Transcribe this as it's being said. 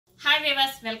Hi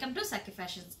viewers, welcome to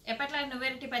Sakhifashions. ఎప్పట్లా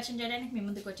novelty పరిచయం చేయడానికి మీ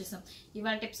ముందుకు వచ్చేసాం.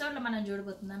 ఇవాళ ఎపిసోడ్లో మనం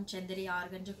చూడబోతున్నాం చందరి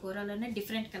ఆర్గంజా కూరలోనే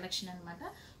డిఫరెంట్ కలెక్షన్ అనమాట.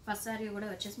 ఫస్ట్ సారీ కూడా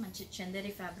వచ్చేసి మంచి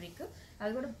చందరి ఫ్యాబ్రిక్,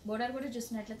 అది కూడా బోర్డర్ కూడా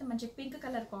చూసినట్లయితే మంచి పింక్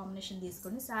కలర్ కాంబినేషన్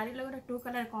తీసుకొని శారీలో కూడా 2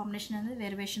 కలర్ కాంబినేషన్ అనేది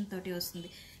వేరియేషన్ తోటి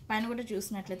వస్తుంది. పైన కూడా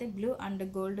చూసినట్లయితే blue and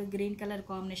gold green colour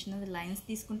combination అనేది లైన్స్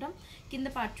తీసుకుంటాం. కింద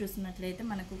పార్ట్ చూసినట్లయితే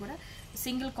మనకు కూడా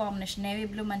సింగిల్ కాంబినేషన్ నేవీ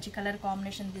బ్లూ మంచి కలర్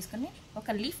కాంబినేషన్ తీసుకొని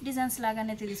ఒక లీఫ్ డిజైన్స్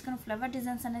లాగానే తీసుకొని ఫ్లవర్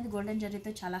డిజైన్స్ అనేది గోల్డెన్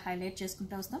జరీతో చాలా హైలైట్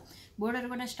చేసుకుంటూ వస్తాం. బోర్డర్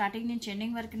కూడా స్టార్టింగ్ నుంచి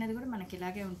ఎండింగ్ వరకు అనేది కూడా మనకి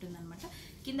ఇలాగే ఉంటుంది అనమాట.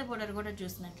 కింద బోర్డర్ కూడా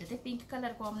చూసినట్లయితే పింక్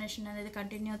కలర్ కాంబినేషన్ అనేది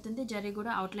కంటిన్యూ అవుతుంది. జరీ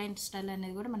కూడా అవుట్లైన్ స్టైల్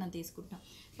అనేది కూడా మనం తీసుకుంటాం.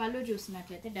 పళ్ళు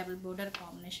చూసినట్లయితే డబుల్ బోర్డర్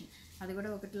కాంబినేషన్, అది కూడా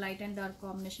ఒకటి లైట్ అండ్ డార్క్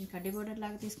కాంబినేషన్ కడ్డీ బోర్డర్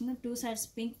లాగా తీసుకుంటాం. 2 సైడ్స్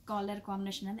పింక్ కలర్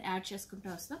కాంబినేషన్ అనేది యాడ్ చేసుకుంటూ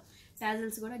వస్తాం.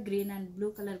 టాజిల్స్ కూడా green and blue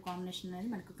colour combination అనేది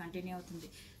మనకు కంటిన్యూ అవుతుంది.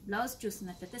 బ్లౌజ్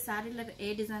చూసినట్లయితే శారీలో ఏ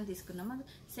డిజైన్ తీసుకున్నామో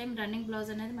సేమ్ రన్నింగ్ బ్లౌజ్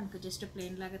అనేది మనకు జస్ట్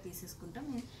ప్లెయిన్ లాగా తీసేసుకుంటాం.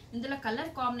 ఇందులో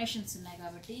కలర్ కాంబినేషన్స్ ఉన్నాయి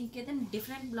కాబట్టి ఇంకేదైనా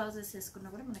డిఫరెంట్ బ్లౌజెస్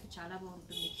వేసుకున్నా కూడా మనకి చాలా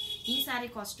బాగుంటుంది. ఈ శారీ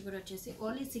కాస్ట్ కూడా వచ్చేసి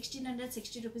ఓన్లీ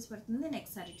 1660 రూపీస్ పడుతుంది.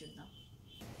 నెక్స్ట్ శారీ చూద్దాం.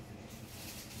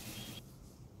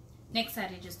 నెక్స్ట్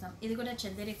శారీ చూస్తాం. ఇది కూడా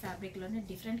చందేరి ఫ్యాబ్రిక్లోనే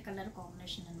డిఫరెంట్ కలర్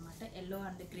కాంబినేషన్ అనమాట. Yellow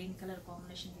and green colour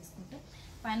combination తీసుకుంటే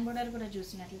పైన బోర్డర్ కూడా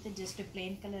చూసినట్లయితే just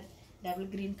plain colour double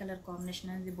green colour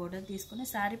combination అనేది బోర్డర్ తీసుకుని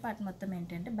శారీ పార్ట్ మొత్తం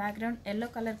ఏంటంటే background yellow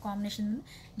colour combination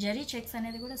zari checks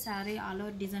అనేది కూడా శారీ ఆల్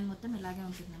ఓవర్ డిజైన్ మొత్తం ఇలాగే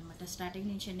ఉంటుంది అనమాట.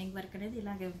 స్టార్టింగ్ నుంచి ఎండింగ్ వర్క్ అనేది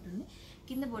ఇలాగే ఉంటుంది.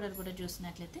 కింద బోర్డర్ కూడా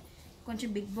చూసినట్లయితే కొంచెం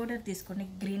బిగ్ బోర్డర్ తీసుకోండి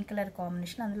గ్రీన్ కలర్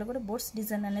కాంబినేషన్, అందులో కూడా బోర్డ్స్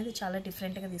డిజైన్ అనేది చాలా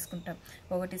డిఫరెంట్గా తీసుకుంటాం.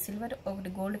 ఒకటి సిల్వర్ ఒకటి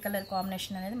గోల్డ్ కలర్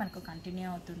కాంబినేషన్ అనేది మనకు కంటిన్యూ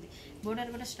అవుతుంది. బోర్డర్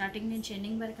కూడా స్టార్టింగ్ నుంచి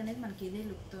ఎండింగ్ వరకు అనేది మనకి ఇదే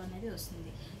లుక్తో అనేది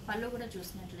వస్తుంది. పళ్ళు కూడా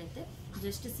చూసినట్లయితే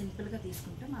జస్ట్ సింపుల్గా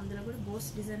తీసుకుంటాం. అందులో కూడా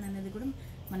బోర్డ్స్ డిజైన్ అనేది కూడా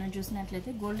మనం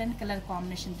చూసినట్లయితే గోల్డెన్ కలర్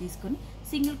కాంబినేషన్ తీసుకొని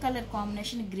single colour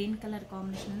combination green colour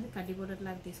combination అనేది కడ్డీ బోర్డర్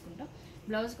లాగా తీసుకుంటాం.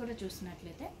 బ్లౌజ్ కూడా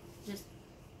చూసినట్లయితే జస్ట్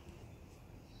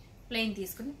ప్లెయిన్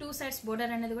తీసుకుని 2 సైడ్స్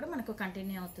బోర్డర్ అనేది కూడా మనకు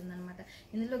కంటిన్యూ అవుతుంది అనమాట.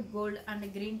 ఇందులో gold and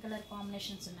green colour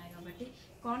combinations ఉన్నాయి కాబట్టి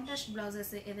కాంట్రాస్ట్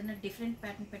బ్లౌజెస్ ఏదైనా డిఫరెంట్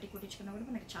ప్యాటర్న్ పెట్టి కుట్టించుకున్నా కూడా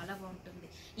మనకి చాలా బాగుంటుంది.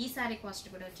 ఈ శారీ కాస్ట్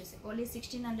కూడా వచ్చేసి ఓన్లీ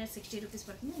 1660 రూపీస్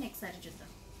పడుతుంది. నెక్స్ట్ శారీ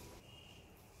చూద్దాం.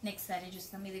 నెక్స్ట్ శారీ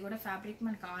చూస్తాం. ఇది కూడా ఫ్యాబ్రిక్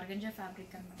మనకు ఆర్గంజా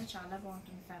ఫ్యాబ్రిక్ అనమాట. చాలా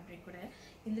బాగుంటుంది ఫ్యాబ్రిక్ కూడా.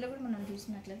 ఇందులో కూడా మనం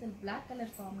చూసినట్లయితే బ్లాక్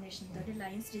కలర్ కాంబినేషన్ తోటి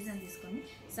లైన్స్ డిజైన్ తీసుకొని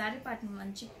శారీ పార్ట్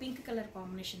మంచి పింక్ కలర్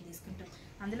కాంబినేషన్ తీసుకుంటాం.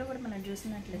 అందులో కూడా మనం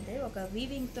చూసినట్లయితే ఒక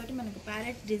వీవింగ్ తోటి మనకు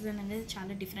ప్యారెట్ డిజైన్ అనేది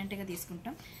చాలా డిఫరెంట్గా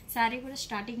తీసుకుంటాం. శారీ కూడా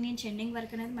స్టార్టింగ్ నుంచి ఎండింగ్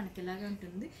వరకు అనేది మనకి ఇలాగే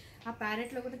ఉంటుంది. ఆ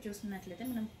ప్యారెట్లో కూడా చూసినట్లయితే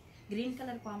మనం గ్రీన్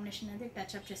కలర్ కాంబినేషన్ అనేది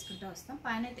టచ్ అప్ చేసుకుంటూ వస్తాం.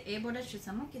 పైన అయితే ఏ బోర్డర్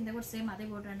చూసామో కింద కూడా సేమ్ అదే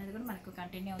బోర్డర్ అనేది కూడా మనకు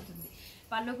కంటిన్యూ అవుతుంది.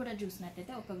 పళ్ళు కూడా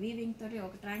చూసినట్లయితే ఒక వీవింగ్ తోటి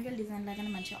ఒక ట్రయాంగిల్ డిజైన్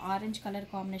లాగానే మంచి ఆరెంజ్ కలర్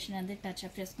కాంబినేషన్ అనేది టచ్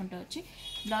అప్ చేసుకుంటూ వచ్చి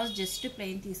బ్లౌజ్ జస్ట్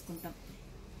ప్లెయిన్ తీసుకుంటాం.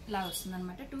 ఇలా వస్తుంది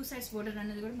అనమాట. 2 సైడ్స్ బోర్డర్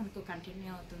అనేది కూడా మనకు కంటిన్యూ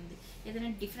అవుతుంది.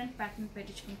 ఏదైనా డిఫరెంట్ ప్యాటర్న్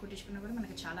కుట్టించుకున్నా కూడా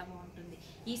మనకు చాలా బాగుంటుంది.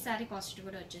 ఈ శారీ కాస్ట్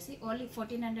కూడా వచ్చేసి ఓన్లీ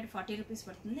 1440 రూపీస్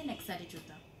పడుతుంది. నెక్స్ట్ శారీ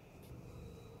చూద్దాం.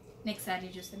 నెక్స్ట్ శారీ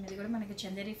చూస్తాం. ఇది కూడా మనకి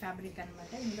చందేరి ఫ్యాబ్రిక్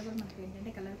అనమాట. ఇందులో కూడా మనకి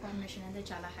ఏంటంటే కలర్ కాంబినేషన్ అనేది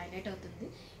చాలా హైలైట్ అవుతుంది.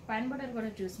 పైన బోర్డర్ కూడా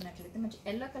చూసినట్లయితే మంచి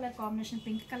yellow colour combination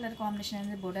pink colour combination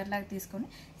అనేది బోర్డర్ లాగా తీసుకొని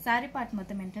శారీ పార్ట్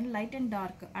మొత్తం ఏంటంటే light and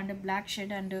dark and black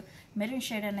shade and maroon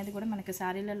shade అనేది కూడా మనకి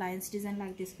శారీలో లైన్స్ డిజైన్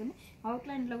లాగా తీసుకొని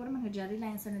అవుట్లైన్లో కూడా మనకి జరీ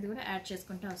లైన్స్ అనేది కూడా యాడ్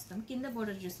చేసుకుంటూ వస్తాం. కింద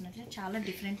బోర్డర్ చూసినట్లయితే చాలా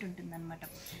డిఫరెంట్ ఉంటుంది అనమాట.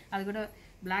 అది కూడా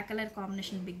black colour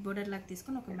combination big border లాగా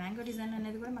తీసుకొని ఒక మ్యాంగో డిజైన్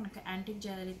అనేది కూడా మనకి యాంటిక్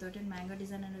జరీ తోటి మ్యాంగో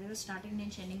డిజైన్ అనేది కూడా స్టార్టింగ్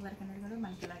నుంచి ఎండింగ్ వరకు అనేది కూడా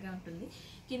మనకి ఇలాగే ఉంటుంది.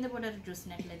 కింద బోర్డర్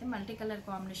చూసినట్లయితే multi colour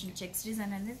combination checks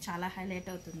design అనేది చాలా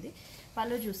హైలైట్ అవుతుంది.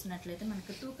 పళ్ళు చూసినట్లయితే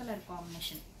మనకు 2 కలర్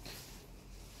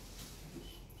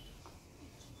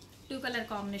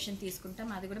కాంబినేషన్ తీసుకుంటాం.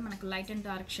 అది కూడా మనకు లైట్ అండ్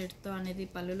డార్క్ షేడ్తో అనేది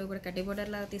పళ్ళులో కూడా కడ్డీ బోర్డర్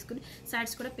లాగా తీసుకుని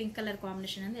సైడ్స్ కూడా పింక్ కలర్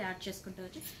కాంబినేషన్ అనేది యాడ్ చేసుకుంటూ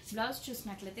వచ్చి బ్లౌజ్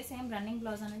చూసినట్లయితే సేమ్ రన్నింగ్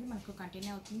బ్లౌజ్ అనేది మనకు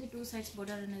కంటిన్యూ అవుతుంది. 2 సైడ్స్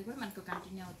బోర్డర్ అనేది కూడా మనకు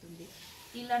కంటిన్యూ అవుతుంది.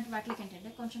 ఇలాంటి వాటికి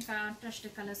ఏంటంటే కొంచెం కాంట్రాస్ట్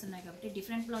కలర్స్ ఉన్నాయి కాబట్టి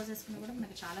డిఫరెంట్ బ్లౌజ్ వేసుకున్నా కూడా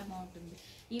మనకు చాలా బాగుంటుంది.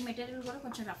 ఈ మెటీరియల్ కూడా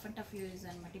కొంచెం రఫ్ అండ్ టఫ్ యూజ్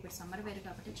అనమాట. ఇప్పుడు సమ్మర్ వేర్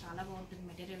కాబట్టి చాలా బాగుంటుంది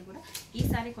మెటీరియల్ కూడా. ఈ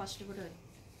శారీ కాస్ట్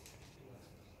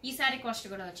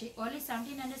కూడా వచ్చి ఓన్లీ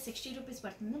 1760 రూపీస్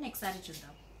పడుతుంది. నెక్స్ట్ శారీ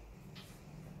చూద్దాం.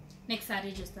 నెక్స్ట్ శారీ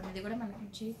చూస్తాం. ఇది కూడా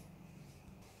మనకి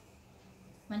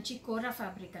మంచి కోరా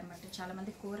ఫ్యాబ్రిక్ అనమాట.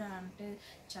 చాలామంది కోరా అంటే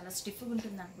చాలా స్టిఫ్గా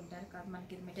ఉంటుంది అనుకుంటారు కాదు,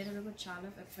 మనకి ఇది మెటీరియల్ కూడా చాలా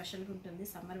స్పెషల్గా ఉంటుంది.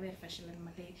 సమ్మర్ వేర్ స్పెషల్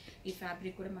అనమాట. ఈ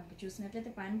ఫ్యాబ్రిక్ కూడా మనకి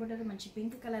చూసినట్లయితే పైన బోర్డర్ మంచి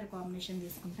పింక్ కలర్ కాంబినేషన్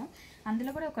తీసుకుంటాం.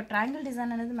 అందులో కూడా ఒక ట్రయాంగిల్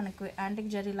డిజైన్ అనేది మనకు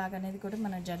యాంటిక్ జరీ లాగా అనేది కూడా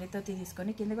మన జరీతో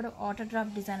తీసుకొని కింద కూడా వాటర్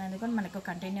డ్రాప్ డిజైన్ అనేది కూడా మనకు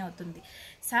కంటిన్యూ అవుతుంది.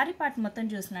 శారీ పార్ట్ మొత్తం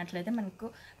చూసినట్లయితే మనకు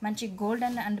మంచి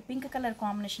golden and pink colour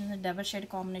combination double shade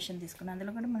combination తీసుకుని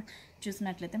అందులో కూడా మనం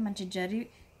చూసినట్లయితే మంచి జరీ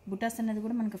బుటాస్ అనేది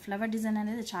కూడా మనకు ఫ్లవర్ డిజైన్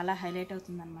అనేది చాలా హైలైట్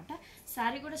అవుతుంది అనమాట.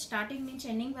 శారీ కూడా స్టార్టింగ్ నుంచి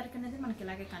ఎండింగ్ వరకు అనేది మనకి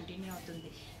ఇలాగే కంటిన్యూ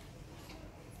అవుతుంది.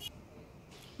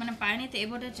 మనం పైన అయితే ఏ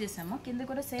బోర్డర్ చేసామో కింద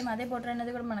కూడా సేమ్ అదే బోర్డర్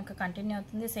అనేది కూడా మనకు కంటిన్యూ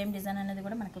అవుతుంది, సేమ్ డిజైన్ అనేది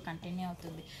కూడా మనకు కంటిన్యూ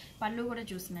అవుతుంది. పళ్ళు కూడా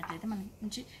చూసినట్లయితే మనం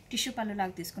మంచి టిష్యూ పళ్ళు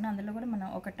లాగా తీసుకుని అందులో కూడా మనం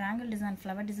ఒక ట్రయాంగిల్ డిజైన్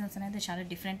ఫ్లవర్ డిజైన్స్ అనేది చాలా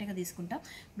డిఫరెంట్గా తీసుకుంటాం.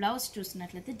 బ్లౌజ్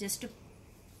చూసినట్లయితే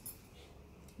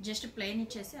జస్ట్ ప్లెయిన్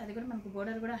ఇచ్చేసి అది కూడా మనకు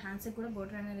బోర్డర్ కూడా హ్యాండ్స్కి కూడా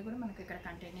బోర్డర్ అనేది కూడా మనకి ఇక్కడ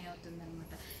కంటిన్యూ అవుతుంది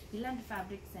అనమాట. ఇలాంటి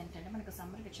ఫ్యాబ్రిక్స్ ఏంటంటే మనకు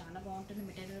సమ్మర్కి చాలా బాగుంటుంది,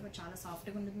 మెటీరియల్ కూడా చాలా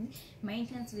సాఫ్ట్గా ఉంటుంది,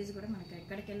 మెయింటెనెన్స్ వీజ్ కూడా మనకి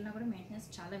ఎక్కడికి వెళ్ళినా కూడా మెయింటెనెన్స్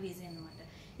చాలా ఈజీ అనమాట.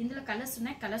 ఇందులో కలర్స్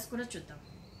ఉన్నాయి, కలర్స్ కూడా చూద్దాం.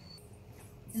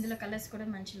 ఇందులో కలర్స్ కూడా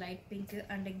మంచి light pink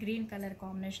and green colour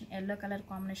combination, yellow colour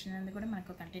combination అనేది కూడా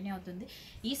మనకు కంటిన్యూ అవుతుంది.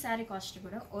 ఈ శారీ కాస్ట్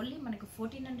కూడా ఓన్లీ మనకు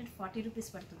 1440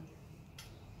 రూపీస్ పడుతుంది.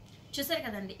 చూసారు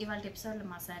కదండి ఇవాళ ఎపిసోడ్లో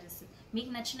మా శారీస్. మీకు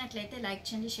నచ్చినట్లయితే లైక్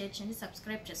చేయండి, షేర్ చేయండి,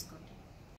 సబ్స్క్రైబ్ చేసుకోండి.